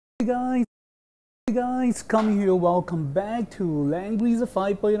Hey guys, coming here, welcome back to Langrisser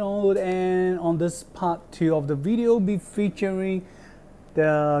 5.0, and on this part 2 of the video be featuring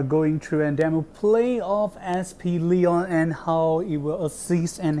the going through and demo play of SP Leon and how it will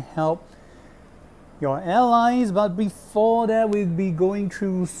assist and help your allies. But before that, we'll be going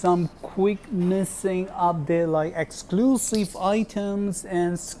through some quick missing update like exclusive items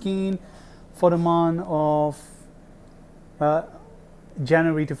and skin for the month of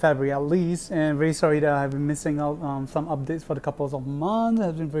January to February at least, and very sorry that I've been missing out on some updates for the couple of months.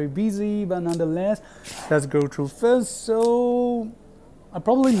 I've been very busy, but nonetheless, let's go through first. So I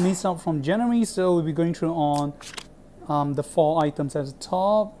probably missed out from January, so we'll be going through on the 4 items at the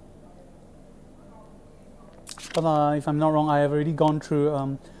top. But if I'm not wrong, I have already gone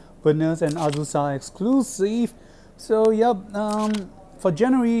through Winners and Azusa exclusive. So yep, for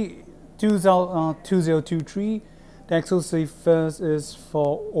January 2023, the exclusive first is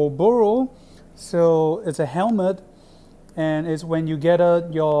for Oboro. So it's a helmet, and it's when you gather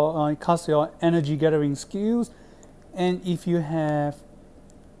your cast your energy gathering skills, and if you have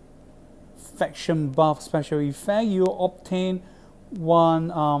faction buff special effect, you obtain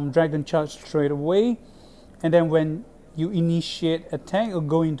 1 dragon charge straight away. And then when you initiate attack or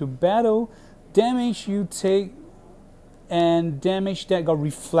go into battle, damage you take and damage that got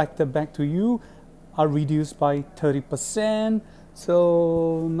reflected back to you are reduced by 30%.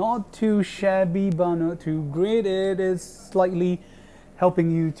 So not too shabby, but not too great. It is slightly helping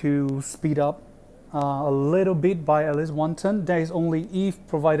you to speed up a little bit by at least 1 turn. That is only if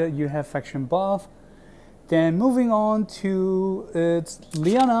provided you have faction buff. Then moving on to its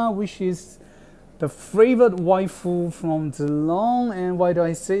Liana, which is the favorite waifu from Zilong. And why do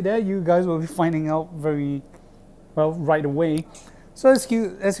I say that? You guys will be finding out very well right away. So as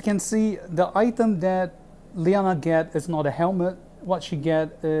you can see, the item that Liana get is not a helmet. What she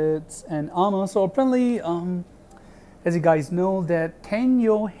get is an armor. So apparently, as you guys know, that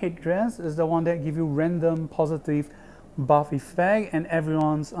Tenyo headdress is the one that give you random positive buff effect, and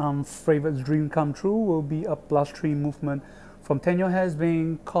everyone's favorite dream come true will be a +3 movement from Tenyo has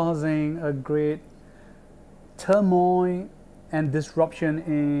been causing a great turmoil and disruption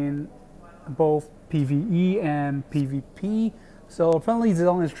in both PvE and PvP. So apparently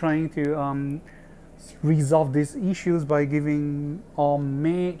Zilong is trying to resolve these issues by giving all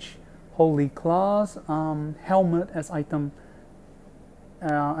mage holy class helmet as item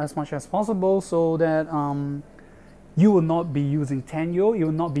as much as possible, so that you will not be using Tenyo, you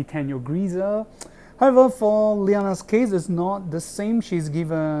will not be Tenyo Greaser. However, for Liana's case, it's not the same. She's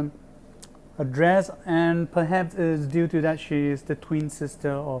given a dress, and perhaps it's due to that she is the twin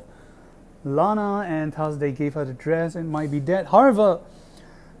sister of Lana, and thus they gave her the dress. It might be that. However,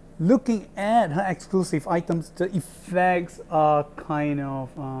 looking at her exclusive items, the effects are kind of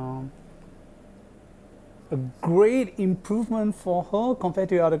a great improvement for her compared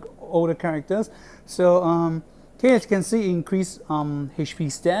to other older characters. So okay, as you can see, increased HP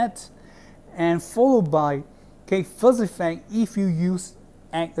stats, and followed by first effect, if you use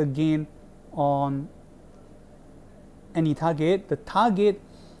act again on any target, the target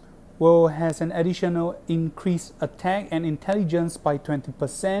will has an additional increased attack and intelligence by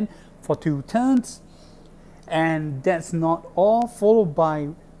 20% for 2 turns. And that's not all. Followed by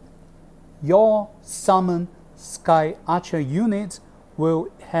your summon Sky Archer units will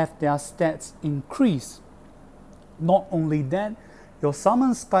have their stats increase. Not only that, your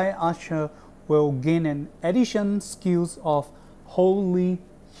summon Sky Archer will gain an additional skills of Holy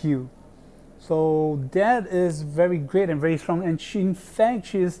Hue. So that is very great and very strong, and she, in fact,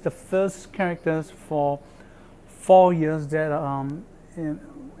 she is the first character for 4 years that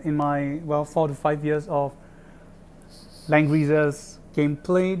in my 4 to 5 years of Langrisser's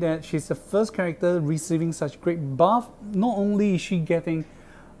gameplay, that she's the first character receiving such great buff. Not only is she getting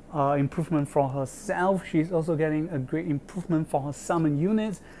improvement for herself, she's also getting a great improvement for her summon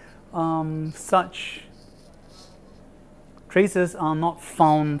units. Such traces are not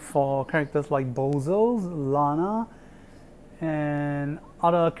found for characters like Bozos, Lana, and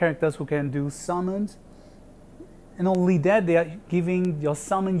other characters who can do summons. And not only that, they are giving your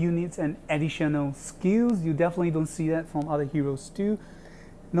summon units an additional skills. You definitely don't see that from other heroes too.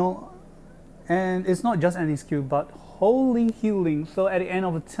 No, and it's not just any skill, but holy healing. So at the end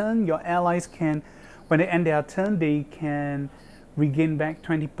of a turn, your allies can, when they end their turn, they can regain back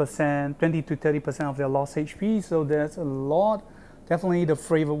 20% to 30% of their lost HP. So that's a lot. Definitely the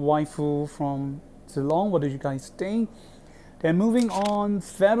favorite waifu from Zilong. What do you guys think? Then moving on,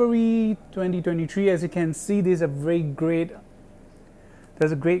 February 2023, as you can see, there's a great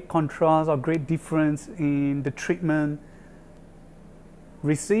contrast or great difference in the treatment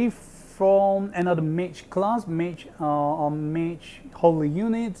receive from another mage class, mage or mage holy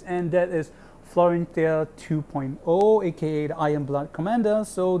units, and that is Florentia 2.0, aka the Iron Blood Commander.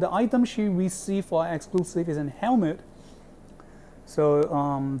 So the item she received for exclusive is a helmet.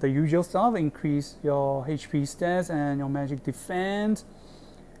 So the usual stuff, increase your HP stats and your magic defense.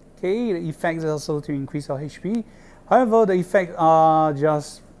 Okay, the effects are also to increase your HP. However, the effects are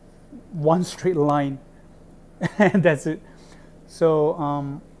just one straight line, and that's it.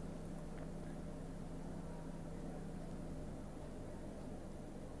 So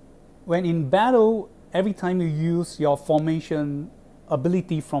when in battle, every time you use your formation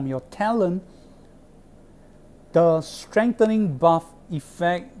ability from your talent, the strengthening buff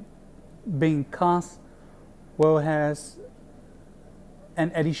effect being cast will has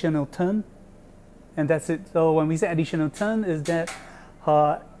an additional turn, and that's it. So when we say additional turn, is that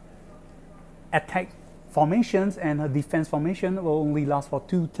her attack formations and her defense formation will only last for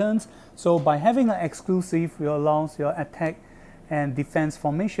 2 turns. So by having an exclusive, it allows your attack and defense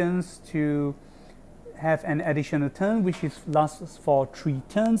formations to have an additional turn, which is lasts for 3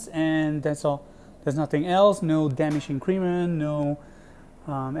 turns, and that's all. There's nothing else. No damage increment, no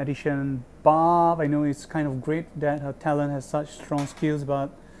addition buff. I know it's kind of great that her talent has such strong skills,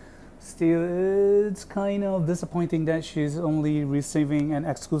 but still it's kind of disappointing that she's only receiving an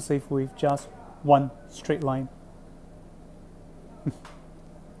exclusive with just one straight line.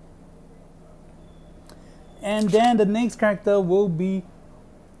 And then the next character will be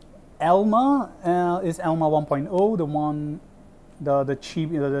Elma. Is Elma 1.0, the one, the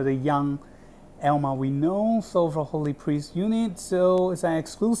cheap, the young Elma we know. So for Holy Priest unit, so it's an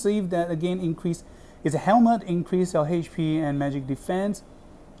exclusive that again increase. It's a helmet, increase your HP and magic defense.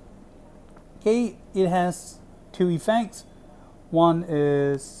 Okay, it has 2 effects. One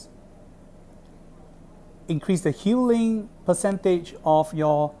is increase the healing percentage of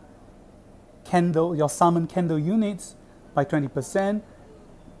your candle, your summon candle units by 20%,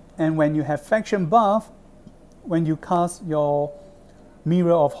 and when you have faction buff, when you cast your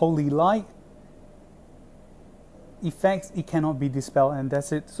mirror of holy light effects, it cannot be dispelled, and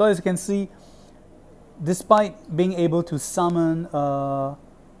that's it. So as you can see, despite being able to summon a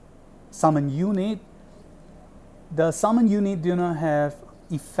summon unit, the summon unit do not have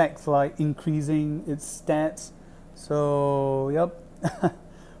effects like increasing its stats. So yep.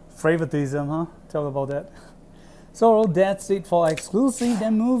 Favoritism, huh? Talk about that. So that's it for exclusive.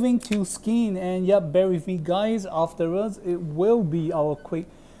 Then moving to skin, and yep, bear with me guys. Afterwards, it will be our quick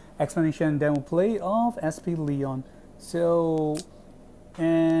explanation demo play of SP Leon. So,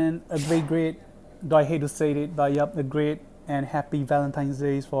 and a great, though I hate to say it, but yep, a great and happy Valentine's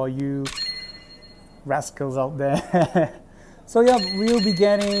Day for you rascals out there. So yep, we'll be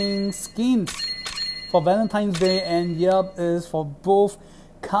getting skins for Valentine's Day, and yep, is for both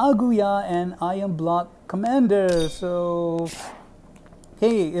Kaguya and Iron Blood Commander. So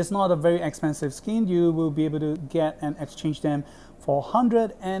hey, it's not a very expensive skin. You will be able to get and exchange them for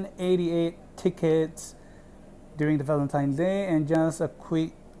 188 tickets during the Valentine's Day. And just a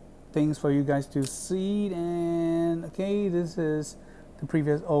quick things for you guys to see. And okay, this is the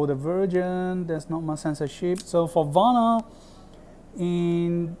previous older version. There's not much censorship. So for Vanna,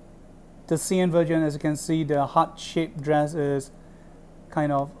 in the CN version, as you can see, the heart-shaped dress is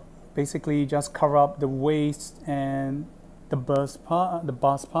kind of basically just cover up the waist and the bust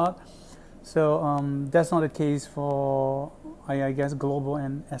part. So that's not the case for I guess global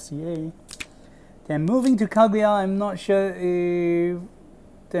and SEA. Then moving to Kaguya, I'm not sure if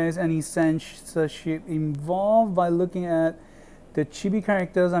there's any censorship involved. By looking at the chibi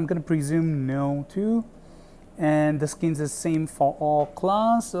characters, I'm gonna presume no too. And the skin's the same for all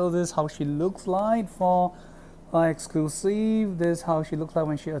class. So this is how she looks like for exclusive. This is how she looks like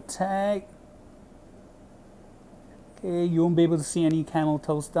when she attacks. Okay, you won't be able to see any camel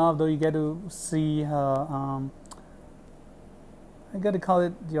toe stuff, though you get to see her I gotta call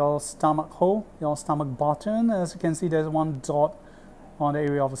it your stomach hole, your stomach button. As you can see, there's one dot on the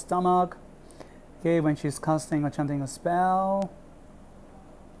area of the stomach. Okay, when she's casting or chanting a spell.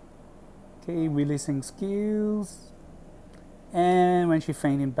 Okay, releasing skills. And when she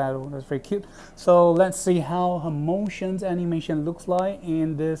faints in battle. That's very cute. So let's see how her motions animation looks like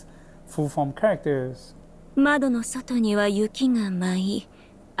in this full form characters. 窓の外には雪が舞い、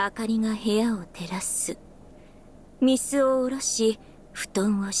明かりが部屋を照らす。ミスを下ろし、布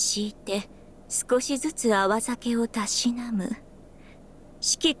団を敷いて、少しずつ泡酒をたしなむ。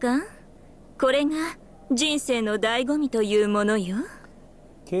指揮官、これが人生の醍醐味というものよ。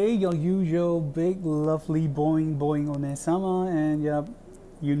Okay, your usual big, lovely, boing, boing onesama, and yeah,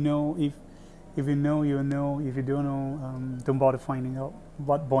 you know if If you know, you'll know. If you don't know, don't bother finding out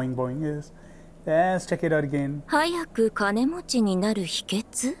what boing boing is. Let's check it out again. 早く金持ちになる秘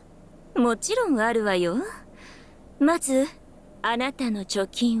訣？もちろんあるわよ。まず、あなたの貯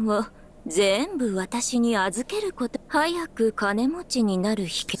金を全部私に預けること。早く金持ちになる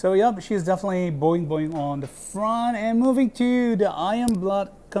秘訣。So yep, she's definitely boing boing on the front. And moving to the Iron Blood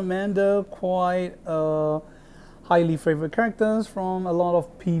Commander, quite highly favorite characters from a lot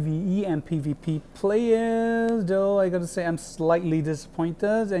of PvE and PvP players. Though I gotta say I'm slightly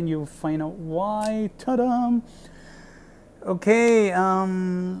disappointed, and you'll find out why. Ta-da! Okay,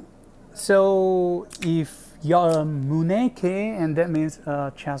 so if you're a Muneke, and that means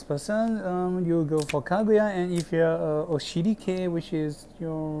a chess person, you'll go for Kaguya. And if you're a Oshirike, which is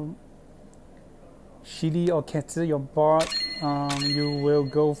your Shiri or Ketsu, your bard, you will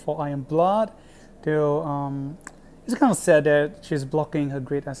go for Iron Blood. Though it's kind of sad that she's blocking her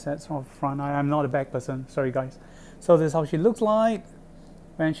great assets from front. I'm not a back person, sorry guys. So this is how she looks like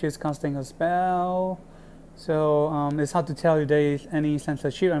when she's casting a spell. So it's hard to tell if there is any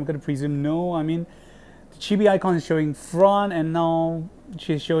censorship. I'm going to presume no. I mean, the chibi icon is showing front, and now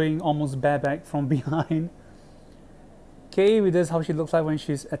she's showing almost bareback from behind. Okay, this is how she looks like when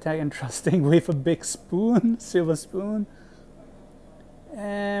she's attacking and thrusting with a big spoon, silver spoon.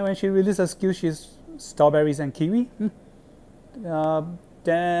 And when she releases her skill, she's strawberries and kiwi.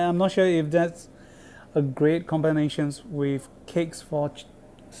 I'm not sure if that's a great combination with cakes for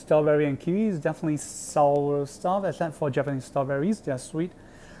strawberry and kiwi. It's definitely sour stuff, except for Japanese strawberries, they're sweet.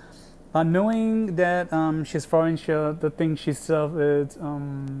 But knowing that she's foreign, the thing she serves is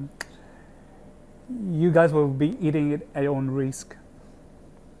you guys will be eating it at your own risk.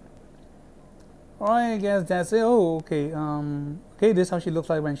 Alright, I guess that's it. Oh, okay. Okay, this is how she looks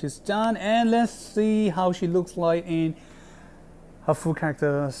like when she's done. And let's see how she looks like in her full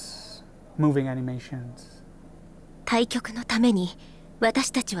character's moving animations. 対局のために私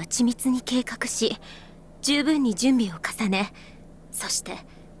たちは緻密に計画し、十分に準備を重ね、そして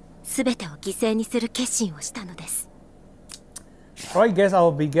全てを犠牲にする決心をしたのです。Alright, guess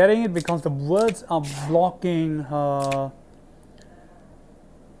I'll be getting it because the words are blocking her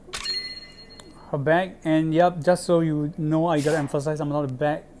back. And yep, just so you know, I gotta emphasize I'm not a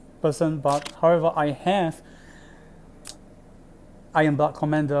back person, but however I have Iron Blood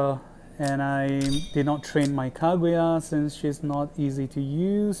Commander, and I did not train my Kaguya since she's not easy to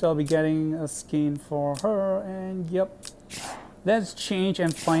use, so I'll be getting a skin for her. And yep, let's change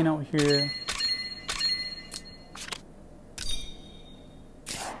and find out here.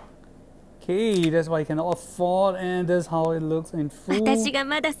 Okay, that's why I cannot afford, and that's how it looks in full. 私が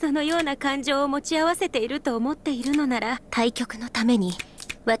まだそのような感情を持ち合わせていると思っているのなら、対局のために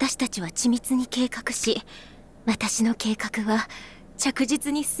私たちは緻密に計画し、私の計画は着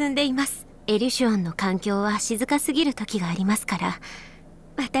実に進んでいます。エリュシオンの環境は静かすぎる時がありますから、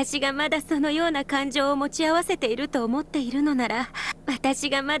私がまだそのような感情を持ち合わせていると思っているのなら、私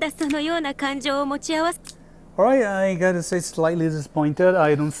がまだそのような感情を持ち合わせ Alright, I gotta say slightly disappointed.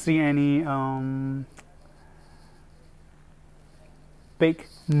 I don't see any big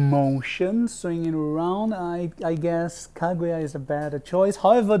motion swinging around. I guess Kaguya is a better choice.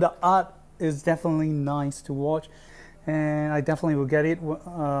 However, the art is definitely nice to watch, and I definitely will get it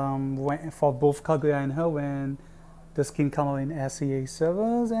for both Kaguya and her when the skin come out in SEA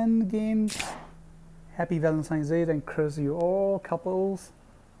servers. And again, happy Valentine's Day and curse you all couples.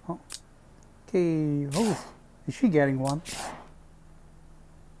 Oh. Okay, oh, is she getting one?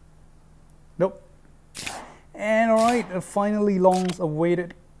 Nope. And alright, finally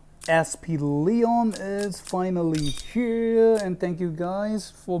long-awaited SP Leon is finally here, and thank you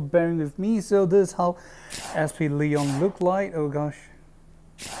guys for bearing with me. So this is how SP Leon looked like. Oh gosh.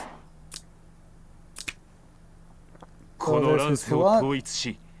 この乱世を統一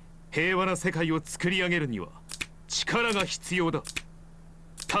し、平和な世界を作り上げるには力が必要だ。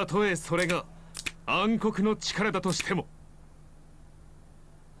たとえそれが暗黒の力だとしても。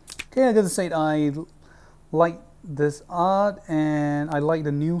Okay, I gotta say I like this art and I like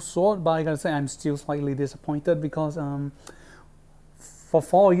the new sword, but I gotta say I'm still slightly disappointed because for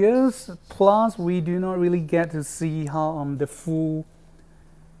 4 years plus we do not really get to see how the full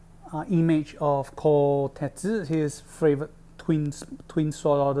image of Kotetsu, his favorite twin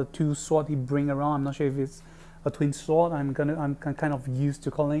sword, or the two sword he bring around. I'm not sure if it's a twin sword. I'm kind of used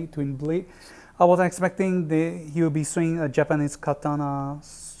to calling it twin blade. I was expecting he will be swinging a Japanese katana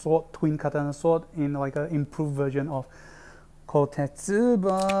sword, twin katana sword, in like an improved version of Kotetsu,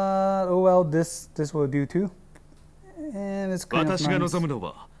 but oh well, this will do too. And it's kind of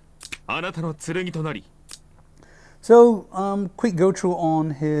nice. So quick go through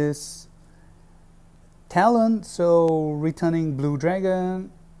on his talent, so returning blue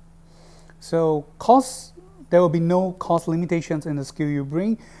dragon. So cost, there will be no cost limitations in the skill you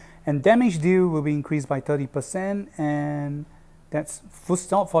bring, and damage deal will be increased by 30%, and that's full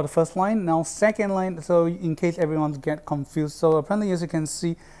stop for the first line. Now second line, so in case everyone get confused, so apparently as you can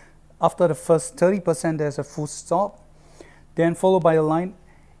see, after the first 30% there's a full stop, then followed by a line.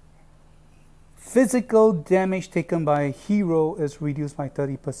 Physical damage taken by a hero is reduced by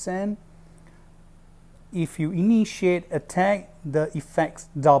 30%. If you initiate attack, the effects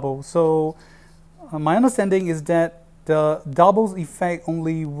double. So my understanding is that the doubles effect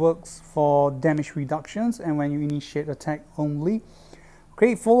only works for damage reductions and when you initiate attack only.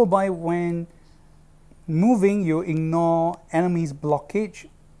 Okay, followed by when moving, you ignore enemies' blockage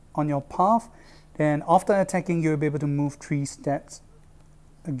on your path. Then after attacking, you'll be able to move 3 steps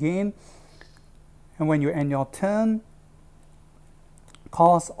again. And when you end your turn,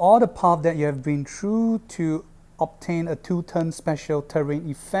 cause all the path that you have been through to obtain a 2-turn special terrain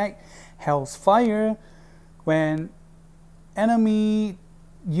effect, Hell's Fire. When enemy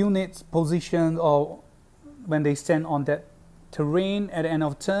units position or when they stand on that terrain at the end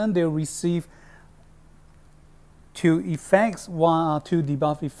of turn, they'll receive 2 effects, 2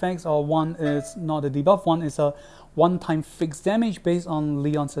 debuff effects, or one is not a debuff, one is a one-time fixed damage based on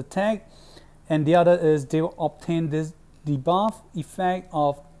Leon's attack, and the other is they'll obtain this debuff effect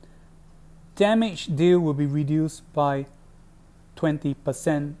of damage deal will be reduced by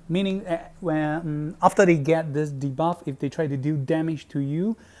 20%, meaning when after they get this debuff, if they try to do damage to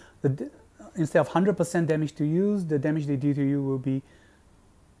you, instead of 100% damage to you, the damage they do to you will be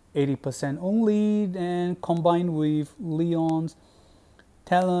 80% only, and combined with Leon's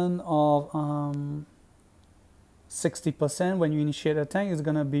talent of 60% when you initiate attack is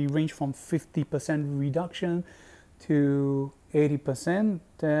gonna be range from 50% reduction to 80%.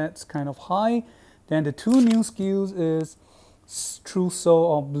 That's kind of high. Then the 2 new skills is True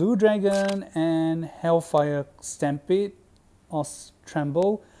Soul of Blue Dragon and Hellfire Stampede or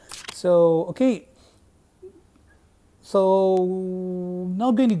Tremble. So okay, so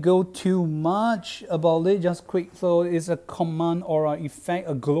not going to go too much about it, just quick. So it's a command aura effect,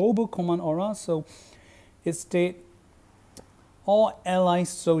 a global command aura. So it states all allies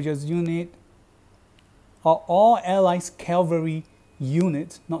soldiers unit or all allies cavalry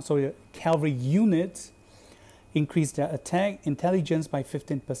units, not soldier, cavalry units increase their attack intelligence by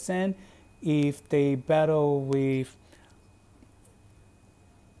 15% if they battle with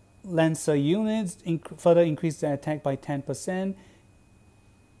Lancer units, further increase their attack by 10%.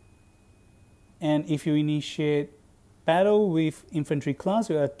 And if you initiate battle with infantry class,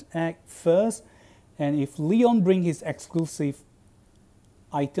 you attack first. And if Leon brings his exclusive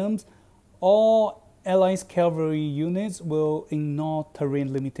items, all allies cavalry units will ignore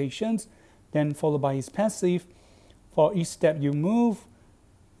terrain limitations. Then followed by his passive. For each step you move,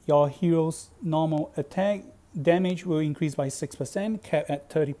 your hero's normal attack damage will increase by 6%, capped at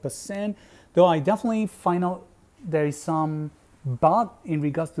 30%. Though I definitely find out there is some bug in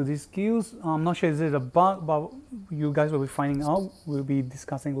regards to these skills. I'm not sure is it a bug, but you guys will be finding out. We'll be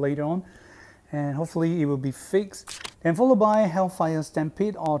discussing later on, and hopefully it will be fixed. Then followed by Hellfire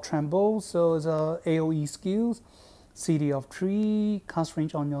Stampede or Tremble. So it's a AoE skills, CD of 3, cast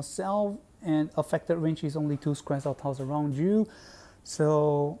range on yourself, and affected range is only 2 squares or tiles around you.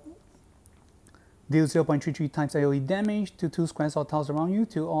 So deal 0.33 times AoE damage to 2 squares or tiles around you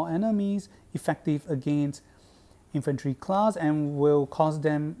to all enemies, effective against infantry class, and will cause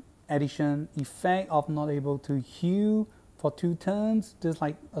them addition effect of not able to heal for 2 turns, just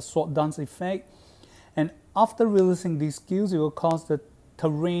like a sword dance effect. And after releasing these skills, it will cause the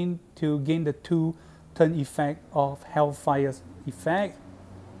terrain to gain the 2-turn effect of Hellfire's effect.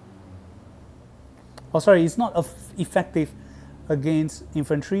 Oh, sorry, it's not effective against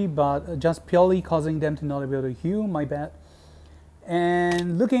infantry, but just purely causing them to not be able to heal, my bad.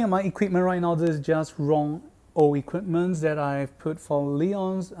 And looking at my equipment right now, this is just wrong old equipment that I've put for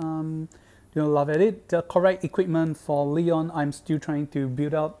Leon's. Don't love at it. The correct equipment for Leon, I'm still trying to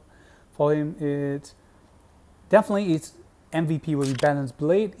build up for him. It's definitely its MVP will be Balanced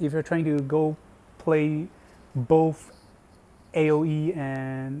Blade. If you're trying to go play both AoE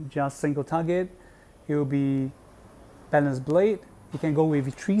and just single target, it will be Balanced Blade. You can go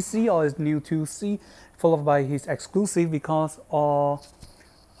with 3C or his new 2C, followed by his exclusive because all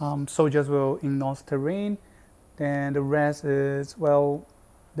soldiers will ignore terrain. Then the rest is, well,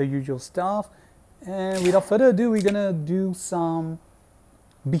 the usual stuff. And without further ado, we're gonna do some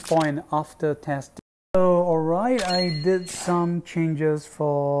before and after testing. So alright, I did some changes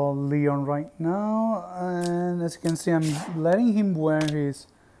for Leon right now, and as you can see, I'm letting him wear his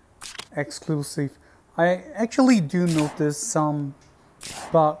exclusive I actually do notice some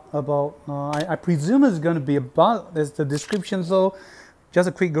bug about, I presume it's going to be a bug. There's the description, so just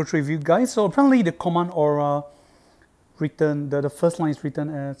a quick go through review, guys. So apparently the command aura written, the first line is written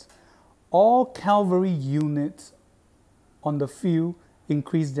as all cavalry units on the field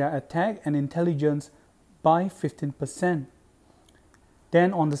increase their attack and intelligence by 15%.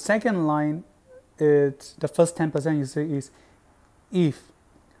 Then on the second line, it's the first 10% you say is if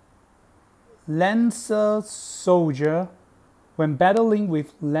Lancer soldier, when battling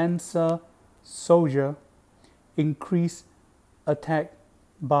with Lancer soldier, increase attack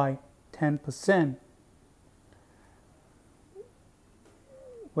by 10%.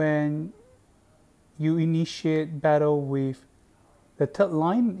 When you initiate battle with the third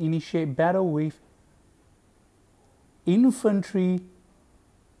line, initiate battle with infantry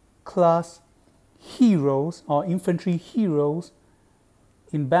class heroes or infantry heroes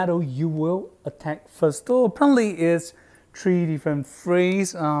in battle, you will attack first. So apparently it's 3 different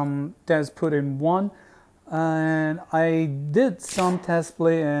phrases that's put in one. And I did some test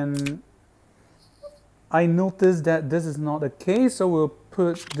play and I noticed that this is not the case, so we'll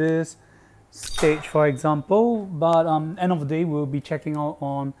put this stage for example, but end of the day we'll be checking out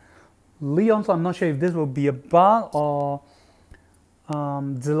on Leon, so I'm not sure if this will be a bug or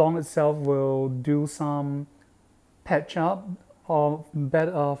Zilong itself will do some patch up or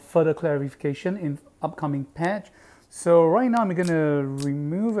better further clarification in upcoming patch. So right now I'm gonna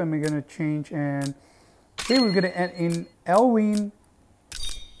remove and we're gonna change, and here we're gonna add in Elwin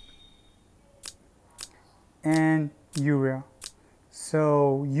and Uriah.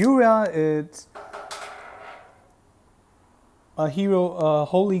 So Uriah is a hero,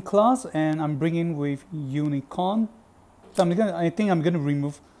 holy class, and I'm bringing with Unicorn. So I think I'm gonna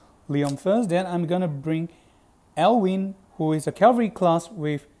remove Leon first. Then I'm gonna bring Elwin, who is a cavalry class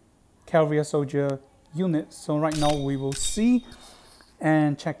with cavalry soldier unit. So right now we will see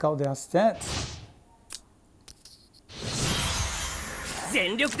and check out their stats.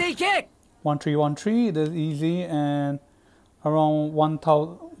 1313, that's easy, and around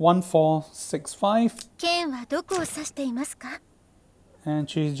 1465. 剣はどこを指していますか? And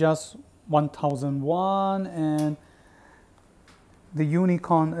she's just 1001, and the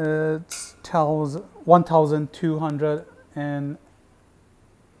unicorn is 1215.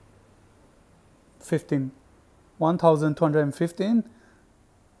 1215.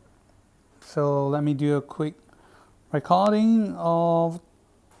 So let me do a quick recording of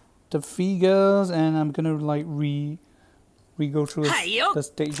the figures, and I'm gonna like go through the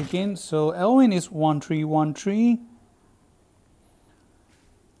stage again. So Elwin is 1313,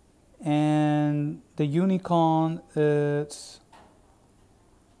 and the unicorn is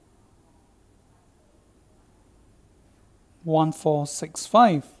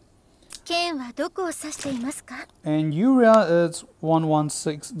 1465. 剣はどこを指していますか? And Uriah is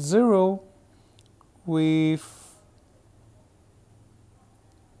 1160 with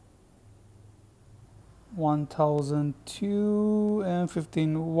 1002 and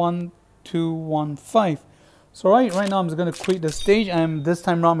 1215. So right now I'm just gonna quit the stage, and this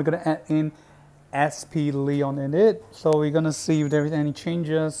time around we're gonna add in SP Leon in it. So we're gonna see if there is any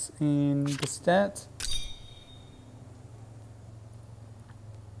changes in the stats.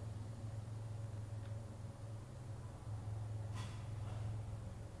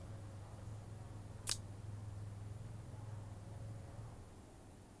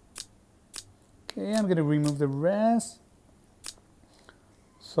 Okay, I'm gonna remove the rest.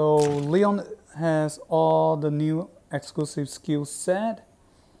 So Leon has all the new exclusive skill set,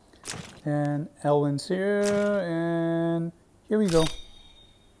 and Elwin's here, and here we go.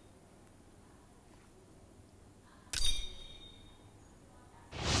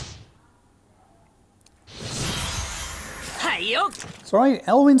 So right,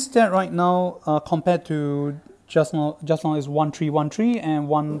 Elwin's stat right now compared to just now is 1313 and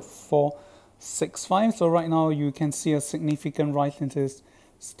 1465. So right now you can see a significant rise in his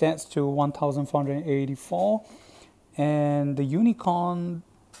stats to 1484, and the unicorn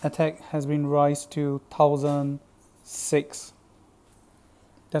attack has been raised to 1006.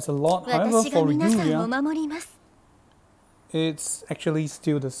 That's a lot. However, for Uriah, it's actually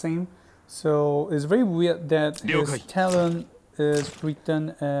still the same. So it's very weird that his talent is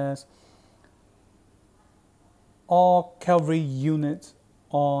written as all cavalry units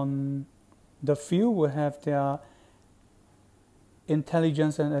on the field will have their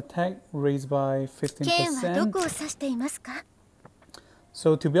intelligence and attack raised by 15%.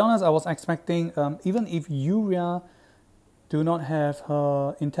 So to be honest, I was expecting even if Uriah do not have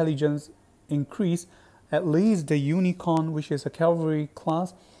her intelligence increase, at least the unicorn, which is a cavalry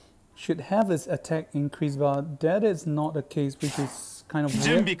class, should have his attack increased, but that is not the case, which is kind of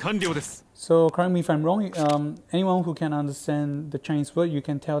準 weird. 備完了です。 So correct me if I'm wrong. Anyone who can understand the Chinese word, you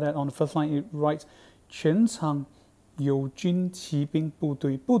can tell that on the first line it writes 全场友军骑兵部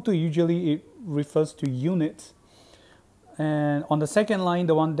队. 部队 usually it refers to units. And on the second line,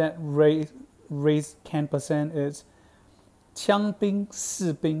 the one that raised 10% is 枪兵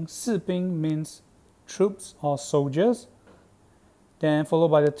士兵. 士兵 means troops or soldiers. Then followed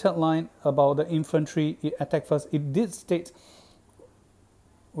by the third line about the infantry, it attack first. It did state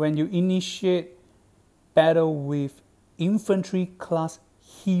when you initiate battle with infantry class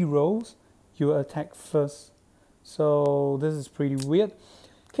heroes, you attack first. So this is pretty weird.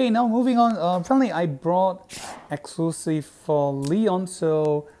 Okay, now moving on. Finally, I brought exclusive for Leon.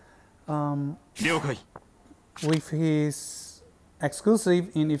 So 了解。 with his exclusive,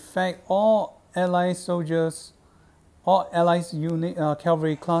 in effect, all allied soldiers, all allied unit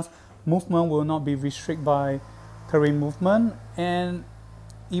cavalry class movement will not be restricted by terrain movement, and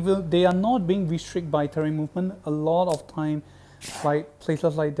even they are not being restricted by terrain movement. A lot of time, like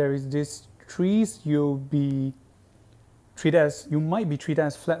places like there is these trees, you might be treated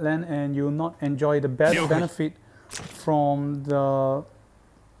as flatland, and you will not enjoy the benefit from the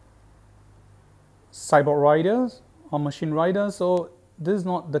cyborg riders or machine riders. So this is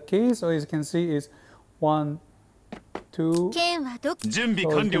not the case. So as you can see, is 1, 2. 準備 So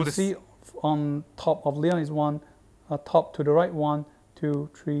完 you 了 can です。 see on top of Leon is 1, top to the right 1, 2,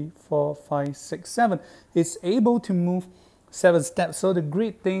 3, 4, 5, 6, 7. It's able to move 7 steps. So the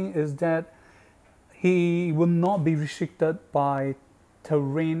great thing is that he will not be restricted by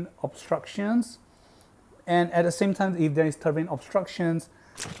terrain obstructions. And at the same time, if there is terrain obstructions,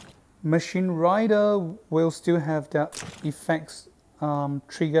 Machine Rider will still have the effects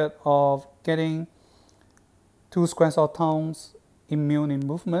triggered of getting 2 squares or towns immune in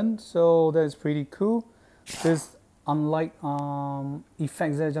movement. So that is pretty cool. This unlike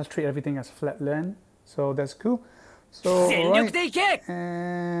effects that just treat everything as flat land. So that's cool. So right.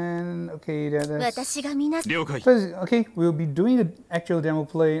 And okay, that's 了解。 so, okay, we'll be doing the actual demo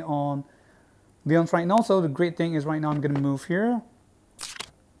play on Leon's right now. So the great thing is right now I'm gonna move here.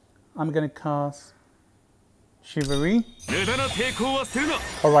 I'm gonna cast Chivalry 無駄な抵抗はするな。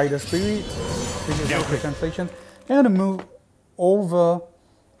 or Rider Spirit. This is also translation. I'm gonna move over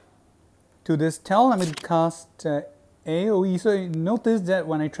to this town. I'm gonna cast AoE. So notice that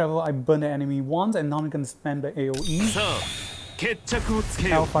when I travel, I burn the enemy once, and now I'm gonna spam the AoE. さあ、決着をつけ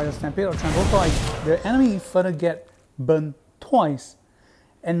よう。 Hellfire Stampede or Trample. So the enemy further get burned twice.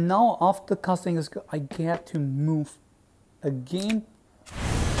 And now after casting this, I get to move again.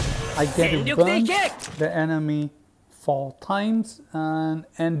 I get to burn the enemy 4 times.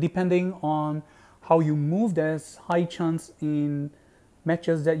 And depending on how you move, there's high chance in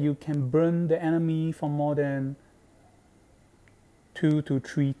matches that you can burn the enemy for more than 2 to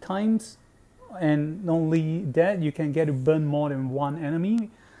 3 times. And not only that, you can get to burn more than 1 enemy.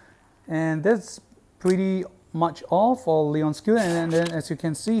 And that's pretty much all for Leon's skill. And then as you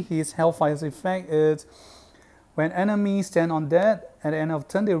can see, his Hellfire's effect is when enemies stand on that, at the end of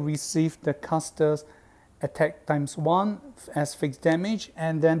turn they receive the caster's attack times 1 as fixed damage,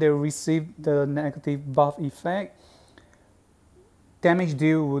 and then they receive the negative buff effect. Damage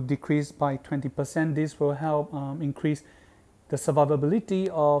deal will decrease by 20%. This will help increase the survivability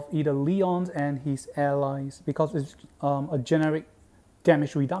of either Leon's and his allies, because it's a generic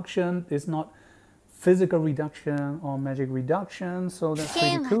damage reduction. It's not physical reduction or magic reduction, so that's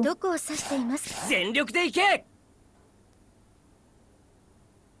pretty cool. どこを指しています。全力でいけ。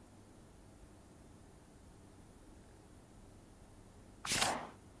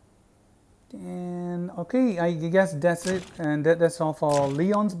 And okay, I guess that's it, and that's all for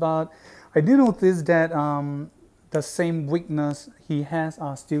Leon's. But I do notice that the same weakness he has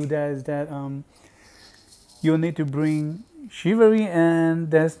are still there. Is that you'll need to bring Chivalry, and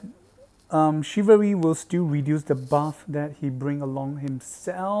there's Chivalry will still reduce the buff that he bring along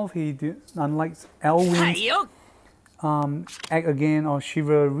himself. Unlike Elwin's act again or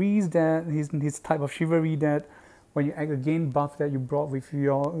Chivalries, that his type of Chivalry that when you act again, buff that you brought with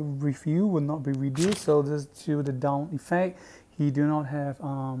you will not be reduced. So this is to the down effect. He do not have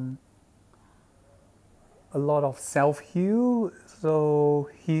a lot of self-heal, so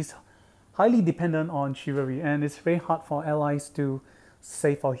he's highly dependent on Chivalry, and it's very hard for allies to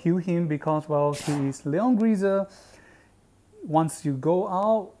save or heal him because, well, he is Langrisser. Once you go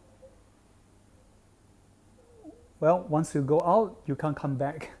out, you can't come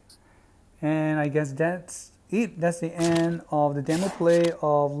back. And I guess that's it. That's the end of the demo play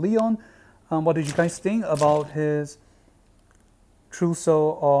of Leon. What did you guys think about his true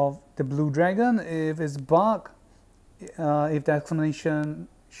soul of the blue dragon, if it's bug, if the explanation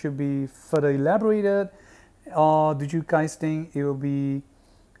should be further elaborated, or do you guys think it will be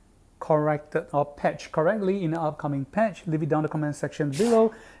corrected or patched correctly in the upcoming patch? Leave it down in the comment section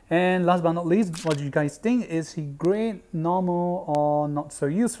below. And last but not least, what do you guys think? Is he great, normal, or not so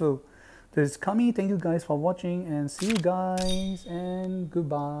useful? This is Kami. Thank you guys for watching, and see you guys, and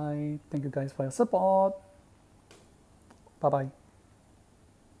goodbye. Thank you guys for your support. Bye bye.